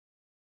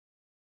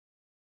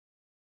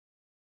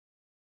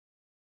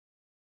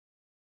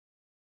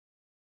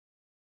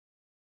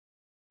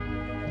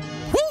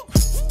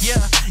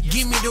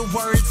Give me the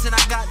words and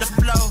I got the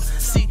flow.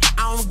 See,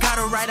 I don't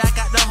gotta write, I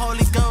got the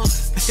Holy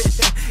Ghost.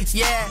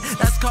 Yeah,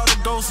 that's called a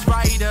ghost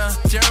writer.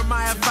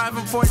 Jeremiah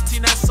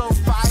 5:14, that's so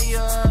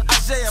fire.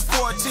 Isaiah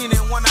 14,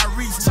 and when I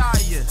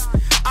retire,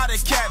 out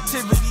of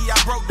captivity I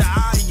broke the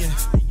iron.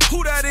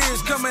 Who that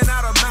is coming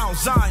out of Mount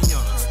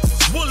Zion?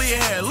 Woolly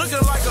hair,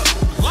 looking like a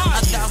lion.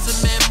 1,000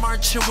 men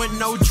marching with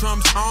no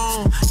drums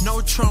on,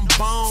 no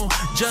trombone,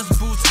 just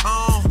boots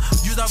on.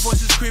 Use our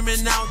voices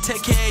screaming out,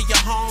 take care of your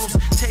homes,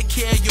 take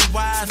care of your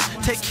wives,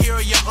 take care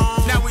of your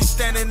own. Now we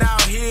standing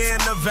out here in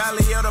the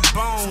valley of the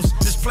bones.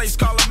 This place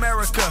called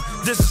America,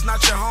 this is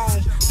not your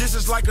home. This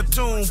is like a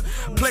tomb,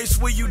 place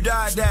where you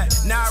died at.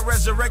 Now I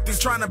resurrected,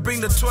 trying to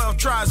bring the 12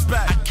 tribes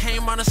back. I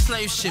came on a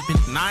slave ship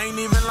and I ain't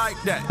even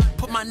like that.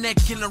 Put my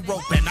neck in the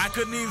rope and I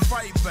couldn't even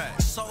fight back.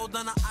 Sold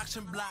on an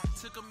auction block,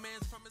 took a man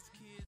from his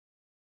kids.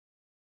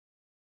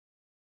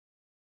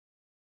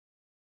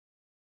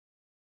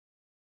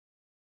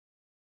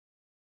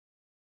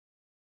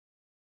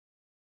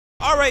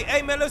 All right,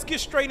 hey man, let's get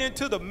straight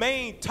into the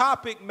main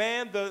topic,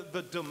 man.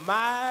 The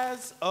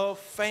demise of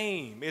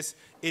fame.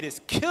 It is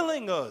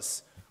killing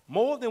us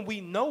more than we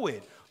know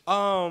it.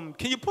 Can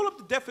you pull up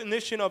the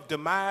definition of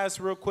demise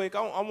real quick?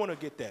 I want to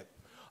get that.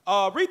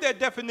 Read that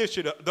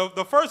definition,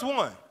 the first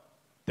one.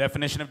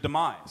 Definition of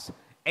demise: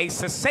 a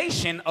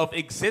cessation of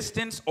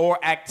existence or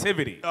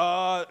activity.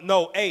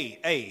 No,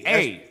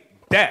 A.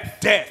 Death.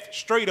 Death,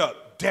 straight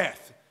up,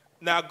 death.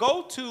 Now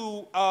go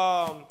to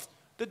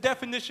the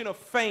definition of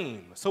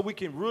fame so we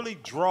can really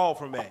draw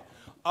from that.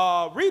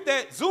 Read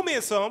that, zoom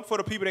in some for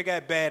the people that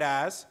got bad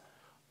eyes.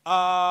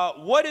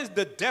 What is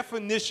the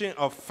definition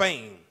of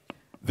fame?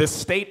 The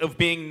state of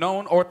being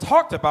known or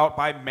talked about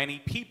by many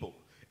people,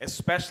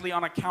 especially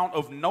on account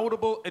of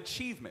notable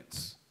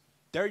achievements.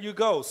 There you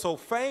go. So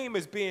fame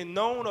is being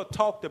known or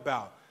talked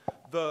about.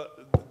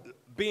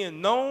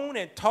 Being known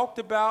and talked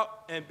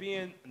about and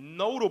being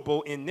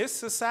notable in this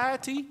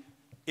society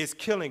is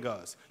killing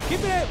us. Give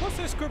me that. What's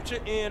that scripture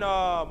in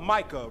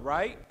Micah,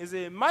 right? Is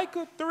it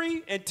Micah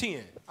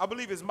 3:10? I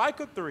believe it's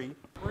Micah 3.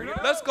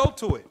 Let's go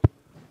to it.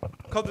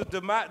 Because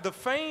the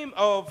fame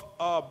of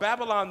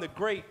Babylon the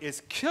Great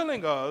is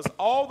killing us,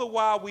 all the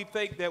while we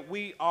think that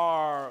we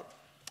are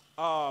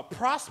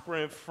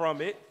prospering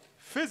from it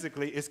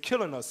physically. It's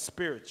killing us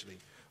spiritually.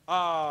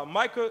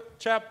 Micah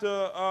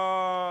chapter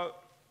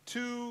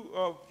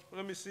 2,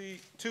 let me see,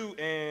 2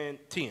 and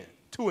 10.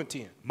 2 and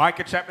 10.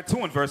 Micah chapter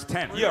 2 and verse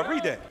 10. Yeah,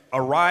 read that.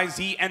 Arise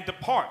ye and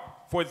depart,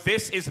 for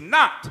this is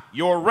not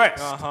your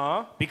rest.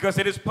 Because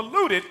it is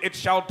polluted, it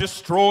shall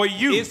destroy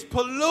you. It's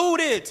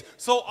polluted.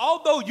 So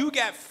although you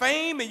got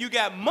fame and you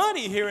got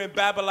money here in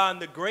Babylon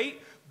the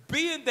Great,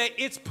 being that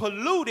it's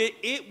polluted,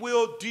 it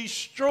will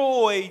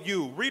destroy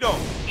you. Read on.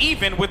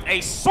 Even with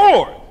a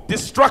sword,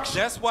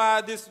 destruction. That's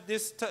why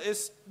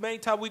this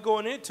main topic we're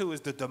going into is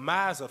the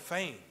demise of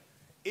fame.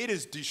 It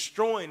is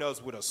destroying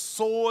us with a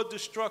sword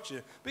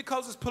destruction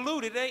because it's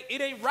polluted.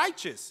 It ain't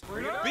righteous.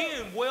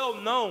 Being well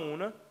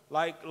known,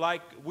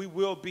 like we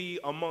will be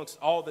amongst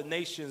all the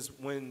nations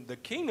when the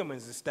kingdom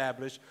is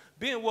established,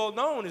 being well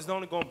known is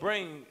only going to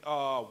bring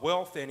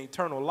wealth and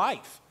eternal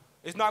life.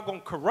 It's not going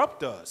to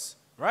corrupt us,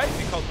 right?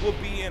 Because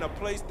we'll be in a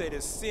place that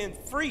is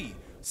sin-free,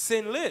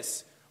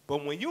 sinless.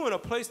 But when you're in a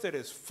place that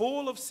is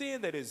full of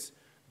sin, that is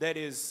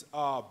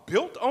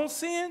built on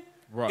sin,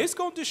 it's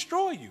going to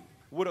destroy you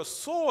with a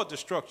sword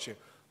destruction.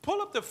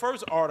 Pull up the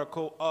first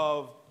article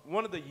of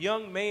one of the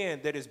young men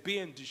that is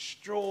being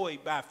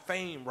destroyed by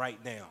fame right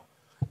now.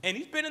 And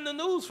he's been in the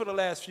news for the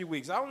last few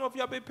weeks. I don't know if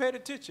y'all been paying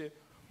attention,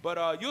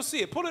 but you'll see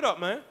it. Pull it up,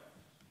 man.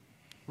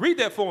 Read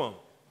that for him.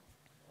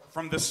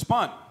 From The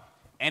Spun,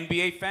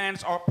 NBA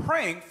fans are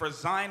praying for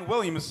Zion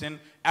Williamson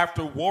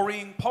after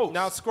worrying post.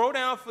 Now scroll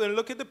down and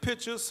look at the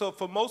pictures. So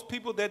for most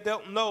people that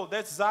don't know,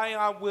 that's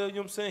Zion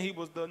Williamson. He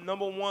was the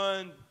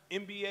 #1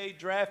 NBA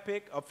draft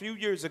pick a few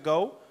years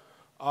ago.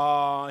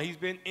 He's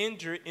been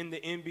injured in the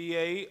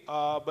NBA,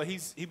 but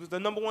he was the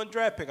 #1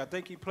 draft pick. I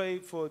think he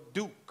played for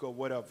Duke or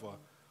whatever.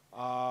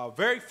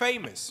 Very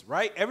famous,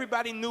 right?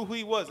 Everybody knew who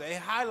he was. They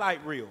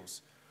highlight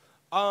reels.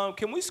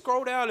 Can we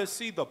scroll down and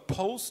see the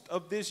post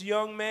of this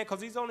young man? Because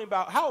he's only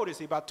about, how old is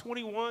he? About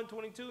 21,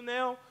 22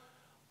 now?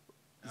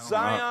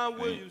 Zion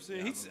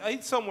Williamson. He's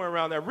somewhere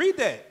around there. Read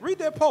that. Read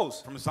that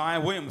post. From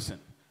Zion Williamson.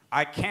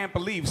 I can't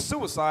believe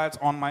suicide's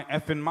on my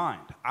effing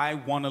mind. I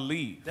want to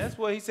leave. That's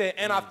what he said.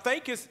 And I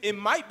think it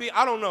might be,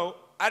 I don't know.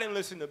 I didn't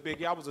listen to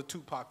Biggie. I was a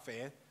Tupac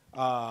fan.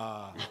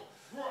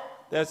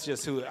 That's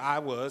just who I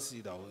was.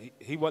 You know,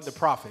 he wasn't the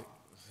prophet,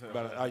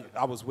 but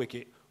I was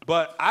wicked.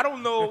 But I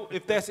don't know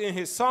if that's in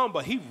his song,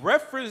 but he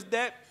referenced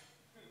that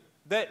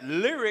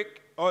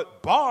lyric or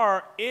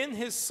bar in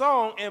his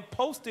song and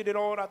posted it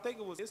on, I think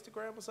it was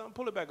Instagram or something.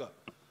 Pull it back up.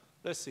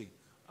 Let's see.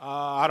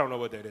 I don't know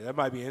what that is. That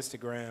might be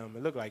Instagram.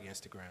 It looked like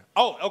Instagram.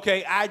 Oh,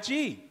 okay,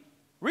 IG.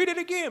 Read it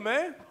again,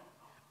 man.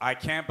 I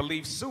can't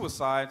believe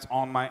suicide's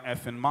on my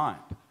effing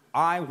mind.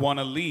 I want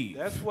to leave.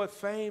 That's what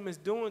fame is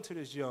doing to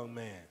this young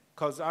man.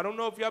 Because I don't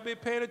know if y'all been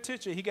paying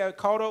attention. He got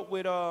caught up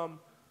with a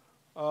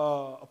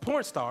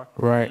porn star.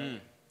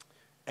 Right.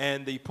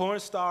 and the porn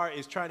star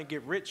is trying to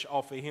get rich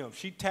off of him.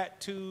 She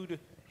tattooed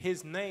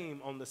his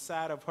name on the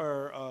side of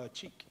her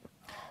cheek.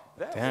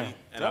 Damn.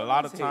 And a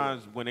lot of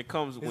times when it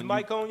comes, is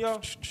mic on,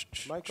 y'all?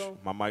 Mic on?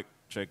 My mic,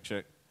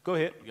 check. Go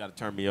ahead. You got to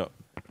turn me up.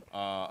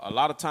 A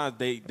lot of times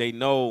they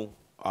know.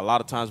 A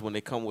lot of times when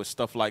they come with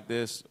stuff like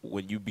this,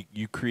 when you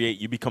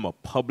become a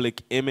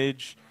public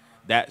image.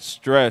 That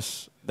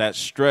stress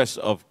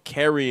of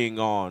carrying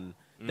on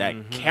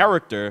that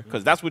character,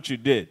 because that's what you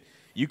did.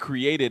 You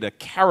created a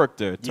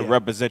character to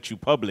represent you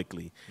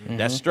publicly.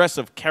 That stress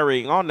of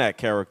carrying on that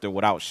character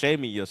without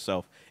shaming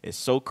yourself is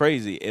so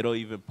crazy. It'll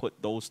even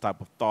put those type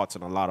of thoughts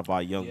in a lot of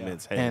our young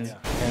men's heads.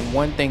 And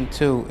one thing,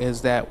 too,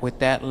 is that with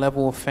that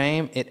level of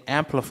fame, it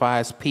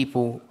amplifies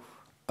people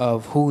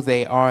of who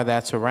they are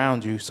that's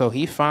around you. So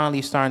he's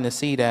finally starting to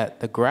see that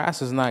the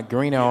grass is not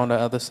greener on the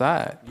other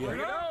side.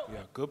 Yeah,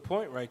 good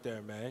point right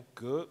there, man.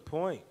 Good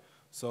point.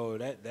 So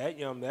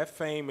that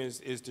fame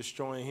is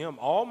destroying him.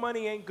 All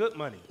money ain't good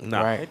money.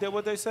 No. Right. Ain't that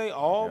what they say?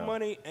 All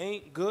money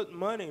ain't good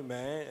money,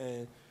 man.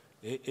 And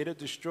it'll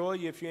destroy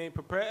you if you ain't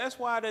prepared. That's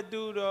why that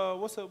dude,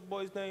 what's that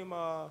boy's name?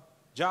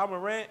 Ja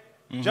Morant.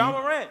 Ja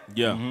Morant.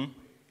 Yeah.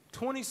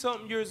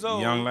 20-something years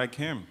old. Young like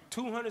him.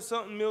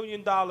 $200-something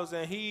million,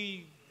 and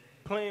he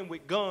playing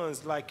with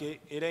guns like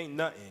it ain't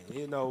nothing.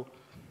 You know,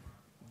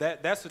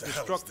 that's a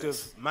destructive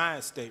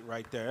mind state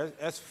right there.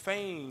 That's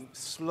fame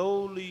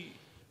slowly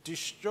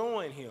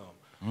destroying him.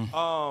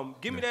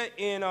 Give me that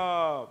in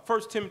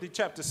 1 Timothy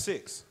chapter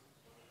 6.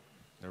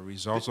 The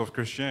results of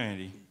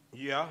Christianity.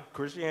 Yeah,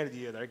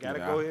 Christianity. I gotta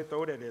go ahead and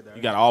throw that in there.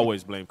 You gotta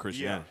always blame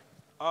Christianity.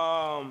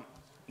 Yeah.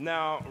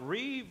 Now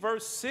read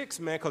verse 6,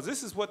 man, because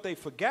this is what they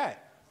forgot.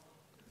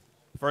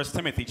 1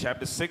 Timothy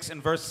chapter 6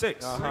 and verse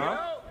 6.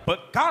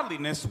 But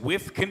godliness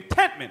with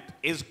contentment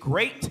is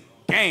great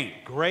gain.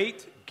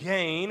 Great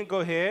gain. Go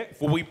ahead.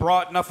 For we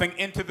brought nothing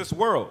into this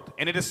world,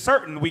 and it is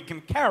certain we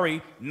can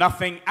carry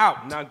nothing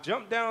out. Now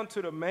jump down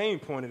to the main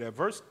point of that.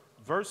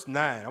 Verse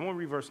 9. I want to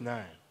read verse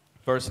 9.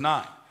 Verse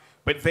 9.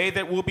 But they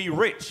that will be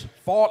rich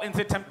fall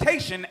into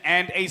temptation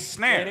and a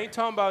snare. It ain't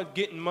talking about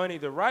getting money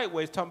the right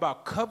way. It's talking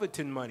about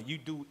coveting money. You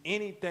do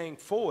anything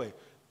for it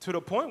to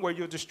the point where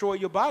you'll destroy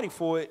your body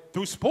for it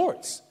through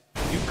sports.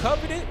 You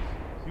covet it.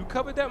 You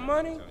covet that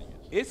money.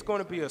 It's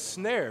going to be a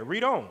snare.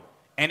 Read on.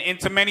 And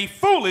into many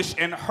foolish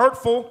and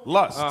hurtful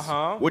lusts,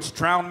 which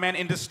drown men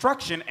in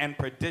destruction and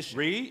perdition.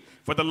 Read.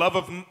 For the love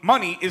of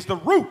money is the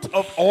root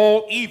of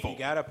all evil. You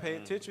got to pay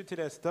attention to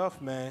that stuff,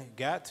 man.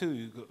 Got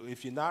to.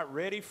 If you're not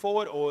ready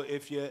for it, or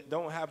if you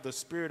don't have the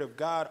Spirit of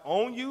God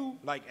on you,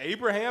 like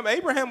Abraham.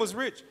 Abraham was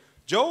rich.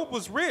 Job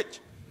was rich.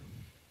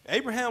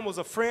 Abraham was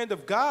a friend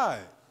of God.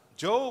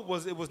 Job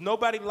was, it was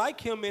nobody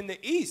like him in the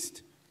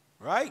East,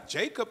 right?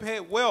 Jacob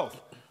had wealth.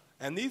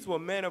 And these were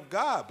men of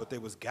God, but they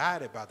was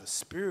guided by the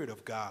Spirit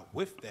of God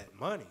with that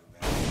money,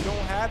 man. If you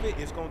don't have it,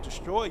 it's going to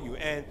destroy you.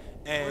 And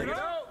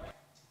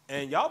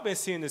y'all been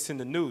seeing this in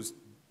the news.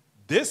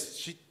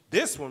 This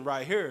one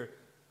right here.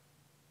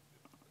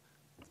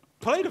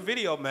 Play the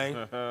video,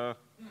 man.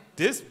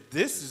 This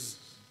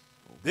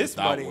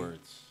money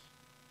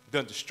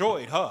done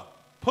destroyed her.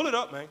 Pull it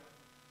up, man.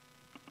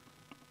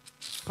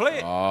 Play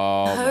it.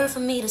 Hard for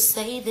me to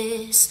say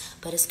this,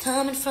 but it's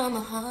coming from my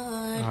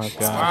heart. Oh, it's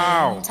been a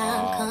long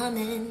time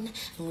coming,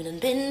 and we done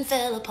been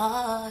fell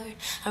apart.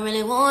 I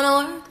really want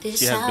to work this out.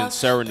 She has been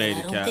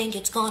serenaded, but I don't think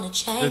it's gonna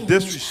change. The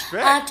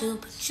disrespect. I do,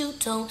 but you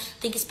don't.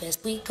 Think it's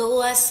best we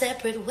go our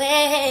separate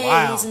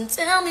ways. And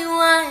tell me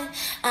why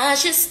I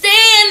should stay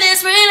in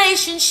this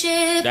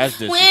relationship. That's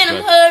when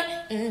I'm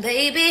hurting,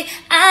 baby.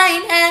 I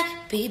ain't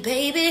happy,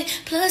 baby.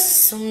 Plus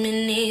so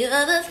many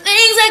other things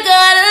I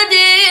gotta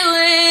deal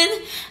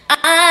with.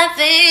 I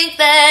think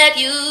that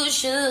you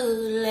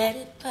should let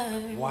it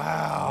burn.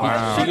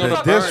 Wow. She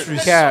gonna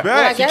disrespect.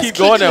 Well, I guess keep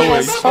going that way. Keke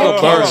is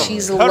spoken.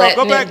 She's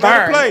letting back, it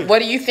let it play. burn. What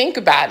do you think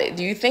about it?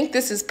 Do you think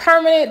this is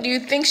permanent? Do you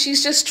think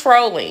she's just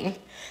trolling?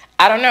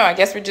 I don't know. I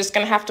guess we're just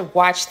going to have to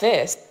watch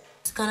this.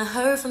 It's gonna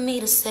hurt for me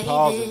to say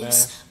Pause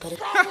this, but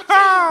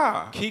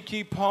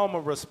Keke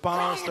Palmer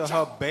responds to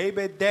her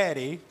baby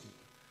daddy,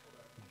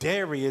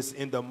 Darius,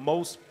 in the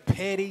most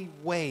petty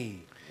way.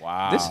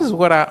 Wow. This is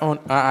what I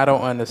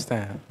don't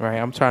understand, right?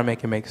 I'm trying to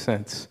make it make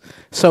sense.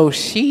 So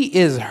she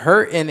is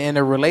hurting in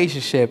a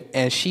relationship,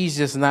 and she's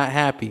just not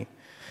happy.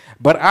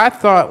 But I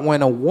thought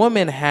when a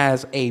woman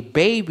has a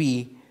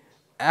baby,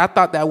 I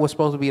thought that was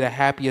supposed to be the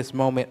happiest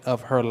moment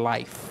of her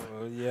life.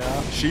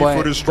 Yeah. She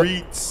for the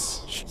streets.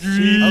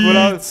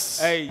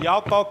 Hey,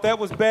 y'all thought that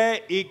was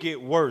bad? It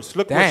get worse.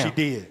 Look what she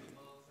did.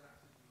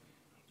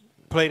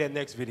 Play that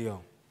next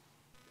video.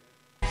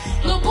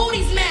 Little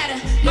booties matter.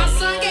 My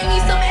son gave me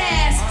some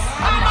ass.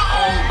 I'm my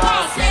own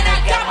boss and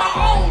I got my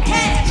own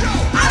cash.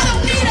 I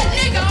don't need a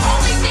nigga,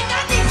 only thing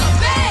I need some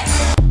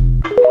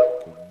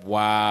bag.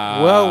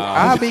 Wow. Well,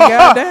 I'll be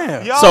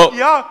goddamn.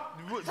 Y'all,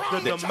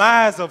 the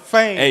demise of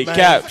fame. Hey, man.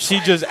 Cap, she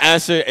just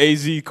answered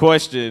AZ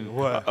question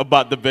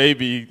about the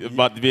baby,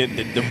 about the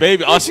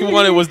baby. All she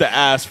wanted was the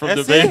ass from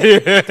the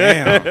baby.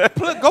 Damn.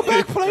 Go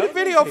back, play the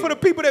video for the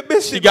people that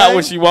missed it. She got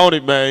what she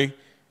wanted, man.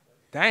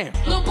 Damn.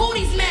 Little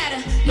booties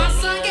matter. My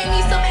son gave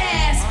me some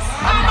ass.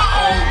 I'm my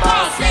own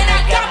boss and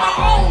I got my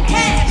own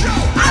cash.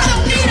 I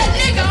don't need a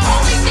nigga.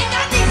 Only thing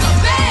I need some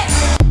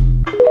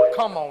bags.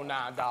 Come on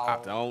now, dog.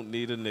 I don't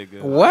need a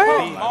nigga.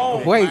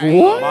 What? Wait,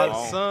 what? My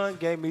son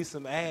gave me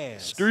some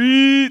ass.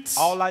 Streets.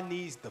 All I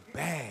need is the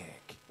bag.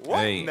 What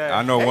Hey, the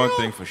I know hell? one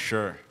thing for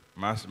sure.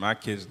 My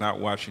kid's not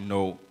watching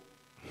no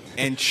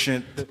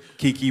ancient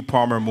Keke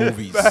Palmer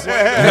movies.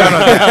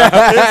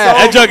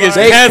 That junk is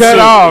They cut canceled.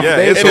 off. Yeah,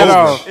 They it's cut over.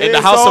 off. In the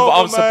It's house of over,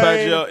 Officer man.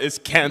 Pangel, it's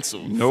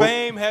canceled. Nope.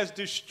 Fame has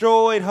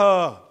destroyed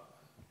her.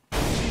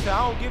 She said,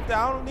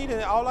 I don't need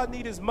it. All I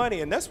need is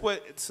money. And that's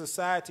what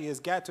society has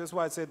got to. That's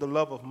why I said the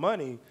love of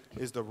money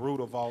is the root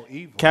of all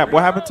evil. Cap,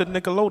 what happened to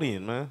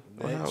Nickelodeon, man?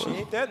 She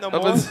ain't that no more.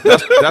 That's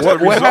the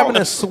What happened to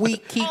result.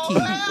 Sweet Keke?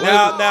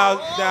 Now,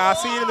 I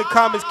see it in the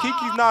comments.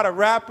 Kiki's not a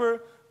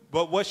rapper,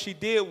 but what she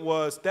did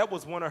was that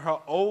was one of her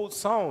old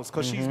songs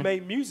because she's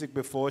made music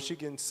before. She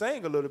can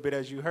sing a little bit,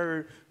 as you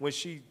heard when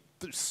she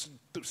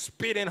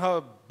spit in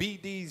her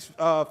BD's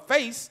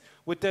face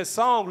with that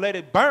song "Let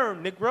It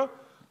Burn," Negro.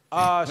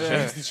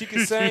 She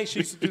can sing. She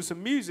used to do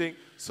some music.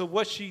 So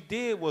what she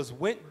did was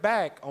went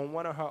back on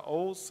one of her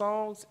old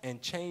songs and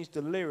changed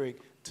the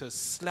lyric to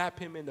slap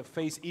him in the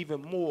face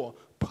even more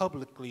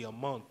publicly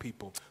among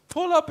people.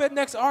 Pull up that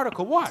next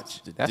article.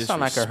 Watch. That sounds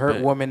like a hurt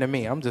Disrespect. woman to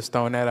me. I'm just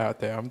throwing that out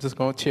there. I'm just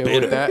gonna chill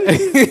with that.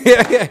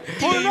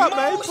 Pull it up,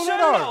 man. Pull it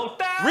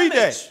up. Read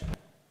that.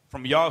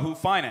 From Yahoo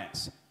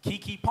Finance,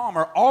 Keke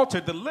Palmer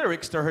altered the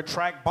lyrics to her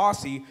track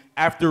Bossy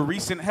after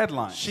recent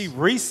headlines.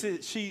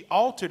 She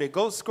altered it.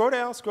 Go scroll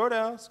down.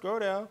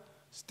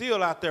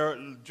 Still out there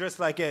dressed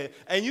like that.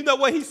 And you know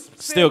what he said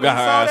Still when got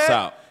he her saw ass that?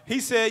 out. He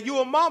said, "You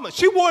a mama."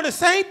 She wore the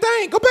same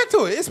thing. Go back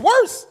to it. It's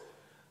worse.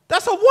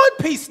 That's a one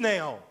piece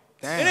now.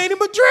 Damn. It ain't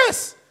even a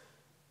dress.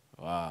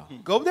 Wow.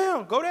 Go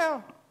down.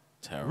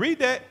 Terrible. Read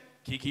that.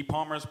 Keke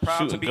Palmer is proud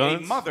Shooting to be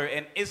guns? a mother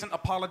and isn't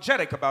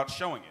apologetic about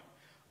showing it.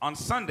 On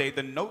Sunday,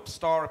 the Note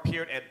star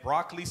appeared at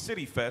Broccoli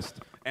City Fest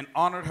and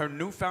honored her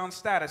newfound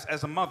status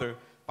as a mother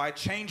by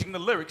changing the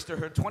lyrics to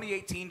her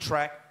 2018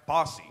 track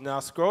Bossy. Now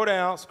scroll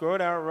down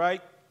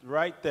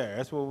right there.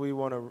 That's what we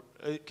want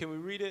to. Can we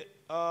read it?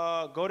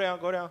 Go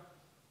down.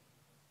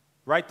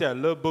 Right there,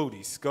 little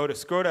booties. Scroll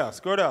down.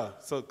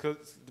 So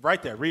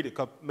right there, read it.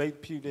 'Cause maybe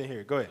people didn't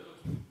hear it. Go ahead.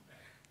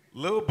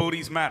 Little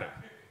booties matter.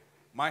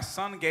 My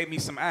son gave me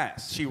some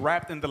ass. She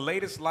rapped in the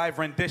latest live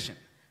rendition,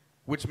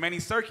 which many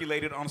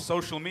circulated on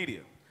social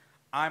media.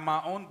 I'm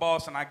my own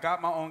boss and I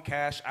got my own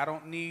cash. I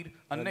don't need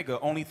a nigga.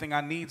 Only thing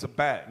I need's a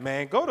bag.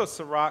 Man, go to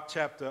Sirach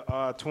chapter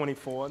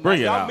 24. Now,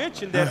 Bring it y'all out.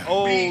 mentioned that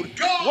old.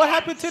 What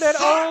happened to that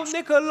old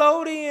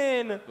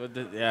Nickelodeon?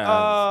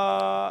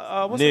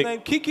 What's her Nick. name?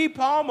 Keke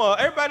Palmer.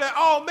 Everybody,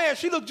 oh man,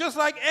 she looked just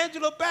like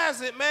Angela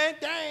Bassett, man.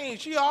 Dang,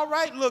 she all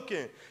right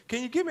looking.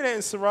 Can you give me that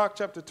in Sirach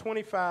chapter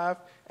 25?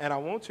 And I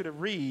want you to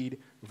read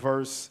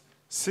verse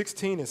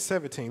 16 and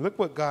 17. Look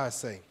what God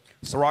say.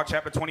 Sirach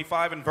chapter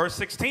 25 and verse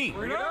 16.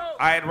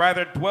 I had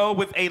rather dwell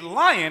with a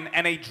lion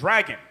and a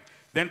dragon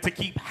than to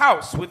keep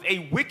house with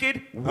a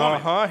wicked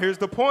woman. Here's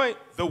the point.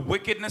 The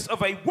wickedness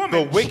of a The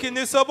woman.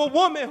 wickedness of a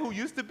woman who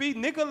used to be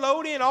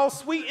Nickelodeon, all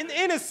sweet and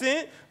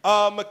innocent.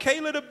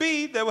 Michaela the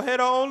Bee, that had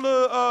her own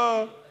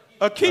little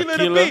Aquila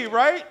the Bee,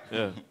 right?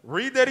 Yeah.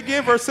 Read that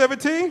again, verse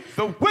 17.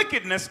 The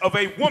wickedness of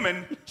a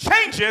woman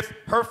changeth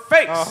her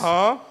face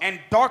and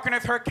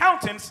darkeneth her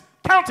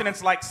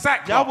countenance like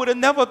sackcloth. Y'all would have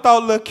never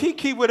thought Lil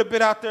Keke would have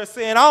been out there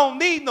saying, I don't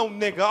need no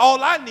nigga.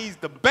 All I need is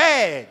the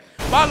bag.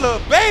 My little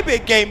baby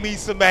gave me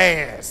some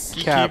ass.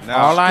 Cap,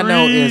 all I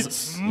know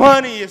is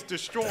Money is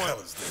destroying.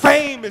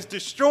 Fame is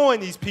destroying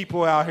these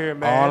people out here,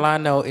 man. all I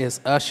know is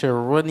Usher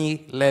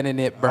really letting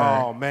it burn.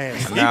 Oh, man.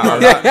 Now,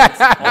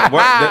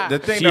 the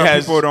thing She that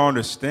has- people don't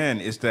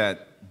understand is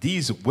that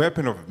these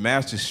weapons of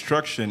mass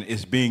destruction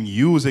is being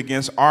used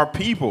against our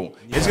people.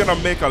 It's gonna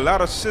make a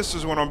lot of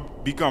sisters want to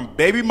become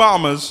baby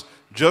mamas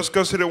just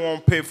because they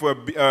won't pay for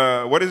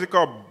what is it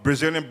called,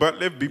 Brazilian butt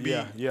lift,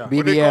 BB? Yeah.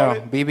 What they call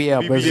it?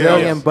 BBL,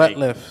 Brazilian Yes. butt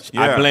lift.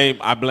 Yeah.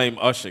 I blame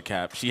Usher,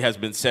 Cap. She has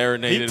been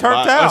serenaded He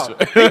turned by out. Usher.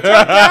 He turned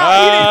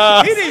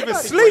out. He didn't even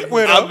sleep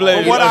with I her,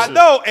 blame from what I Usher.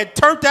 know, and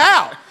turned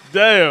out.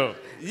 Damn.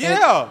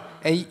 Yeah.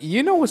 And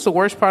you know what's the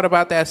worst part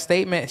about that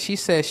statement? She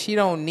says she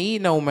don't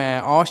need no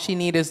man. All she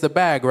need is the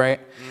bag, right?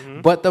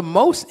 But the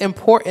most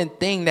important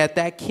thing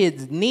that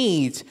kid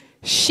needs,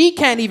 she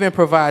can't even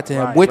provide to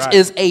him, Right, which right.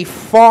 is a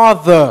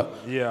father,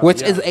 Yeah,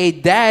 which yeah. is a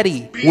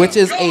daddy, which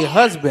is a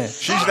husband.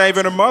 She's not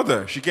even a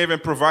mother. She can't even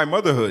provide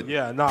motherhood.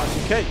 Yeah, nah,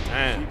 she can't.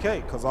 Damn. She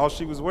can't, because all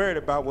she was worried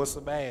about was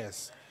some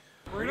ass.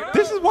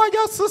 This is why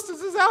y'all sisters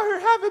is out here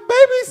having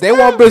babies. They now.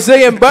 want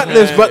Brazilian butt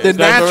lifts, but the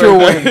That's natural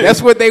right. way.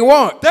 That's what they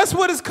want. That's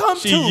what it's come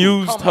She to.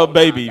 used her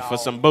baby for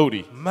some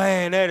booty.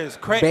 Man, that is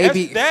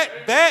crazy. Baby-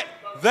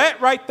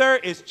 That right there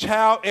is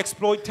child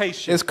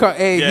exploitation. It's called,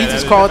 hey, Yeah, he that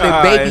just is- called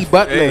it baby it's-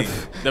 butt hey,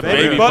 lift. The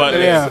baby butt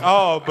lift. Yeah.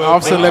 Oh, but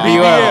Officer BBL,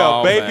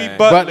 Lebuel. baby man.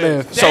 butt Butt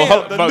lift. lift. So Damn,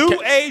 her- the but new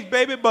ca- age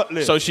baby butt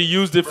lift. So she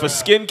used it for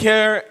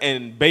skincare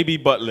and baby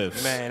butt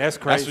lifts. Man, that's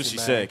crazy. That's what she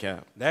man. said,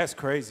 Cap. That's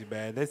crazy,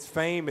 man. This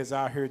fame is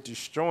out here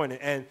destroying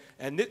it.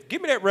 And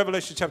give me that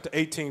Revelation chapter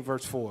 18,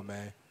 verse 4,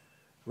 man.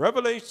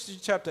 Revelation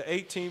chapter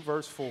 18,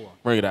 verse 4.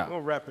 Bring it out. We're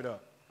gonna wrap it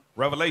up.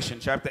 Revelation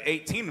chapter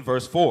 18,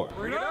 verse 4.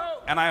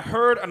 And I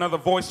heard another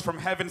voice from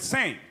heaven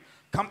saying,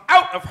 come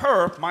out of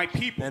her, my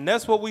people. And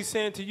that's what we're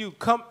saying to you.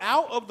 Come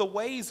out of the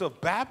ways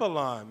of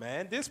Babylon,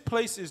 man. This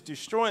place is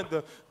destroying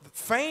the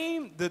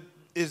fame.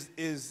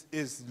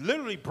 Is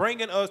literally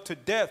bringing us to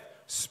death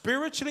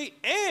spiritually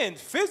and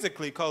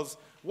physically. Because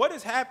what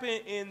has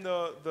happened in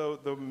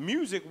the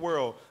music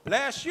world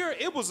last year?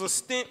 It was a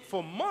stint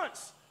for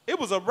months. It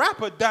was a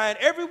rapper dying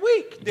every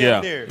week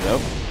down there.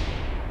 Yep.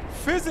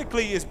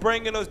 Physically, it's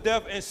bringing us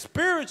death, and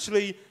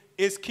spiritually,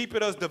 it's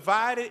keeping us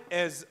divided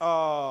as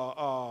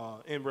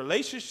in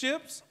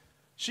relationships.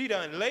 She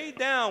done laid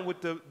down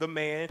with the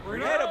man,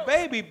 had a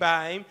baby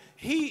by him.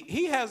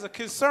 He has a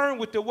concern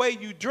with the way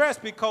you dress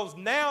because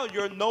now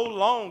you're no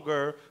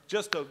longer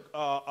just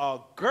a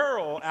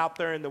girl out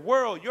there in the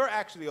world. You're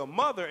actually a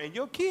mother, and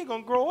your kid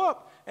gonna grow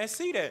up and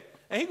see that.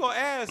 And he gonna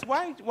ask,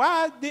 why ain't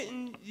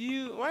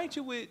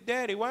you with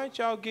daddy? Why ain't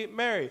y'all get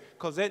married?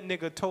 Because that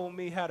nigga told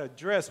me how to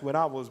dress when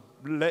I was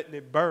letting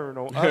it burn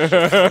on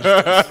Usher.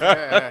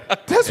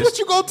 That's what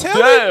you gonna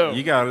tell me?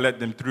 You gotta let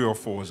them 3 or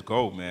 4s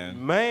go,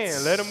 man.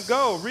 Man, let them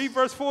go. Read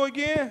verse 4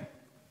 again.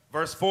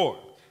 Verse 4.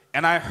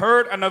 And I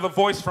heard another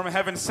voice from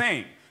heaven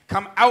saying,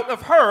 come out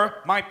of her,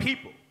 my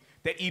people,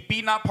 that ye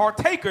be not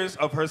partakers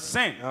of her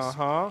sins,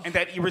 and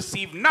that ye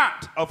receive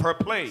not of her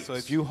plagues. So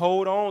if you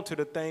hold on to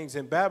the things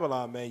in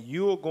Babylon, man,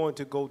 you're going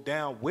to go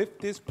down with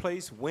this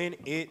place when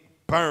it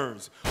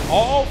burns.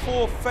 All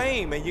for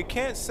fame. And you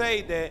can't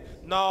say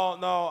that, no,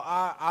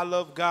 I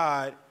love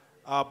God,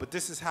 but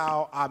this is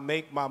how I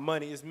make my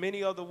money. There's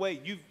many other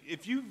ways.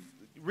 If you've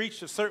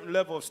reached a certain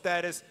level of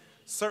status,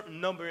 certain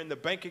number in the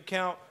bank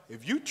account,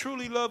 if you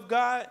truly love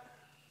God,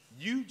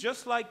 you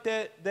just like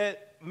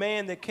that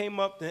man that came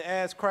up and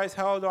asked Christ,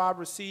 how do I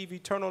receive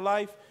eternal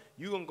life?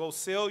 You're going to go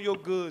sell your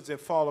goods and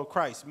follow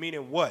Christ.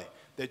 Meaning what?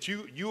 That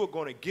you are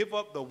going to give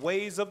up the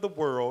ways of the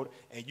world,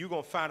 and you're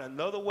going to find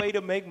another way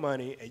to make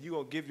money, and you're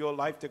going to give your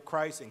life to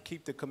Christ and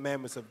keep the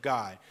commandments of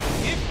God.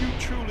 If you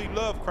truly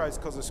love Christ,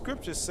 because the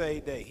scriptures say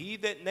that he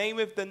that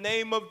nameth the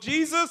name of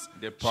Jesus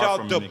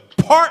shall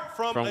depart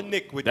from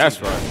iniquity.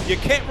 That's right. You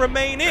can't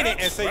remain in it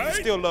and say you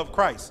still love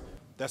Christ.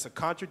 That's a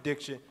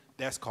contradiction.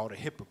 That's called a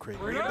hypocrite.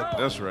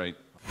 That's right.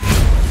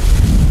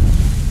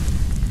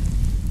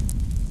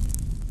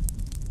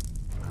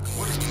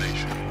 What is the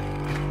nation?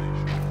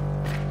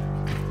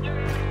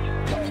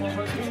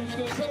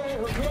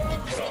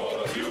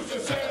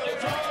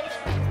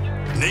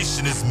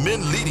 Nation is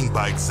men leading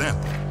by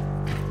example.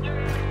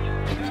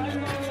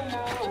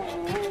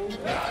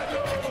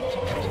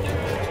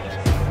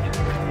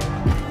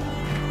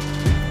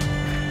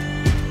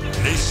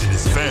 Nation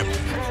is family.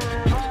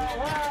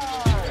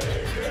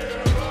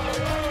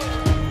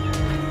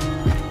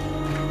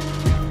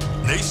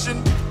 Nation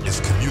is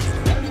community.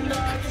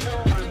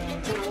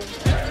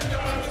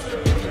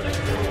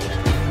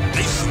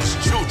 Nation is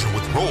children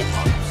with role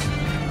models.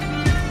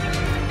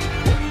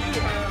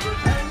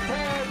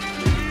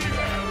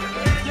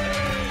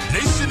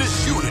 Nation is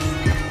unity.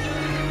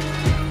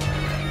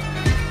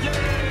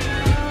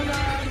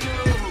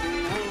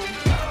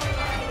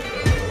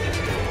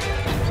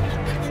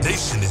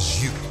 Nation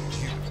is you.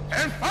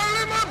 And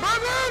finally, my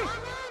brethren,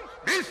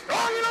 be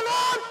strong in the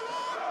Lord.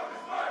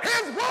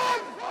 His word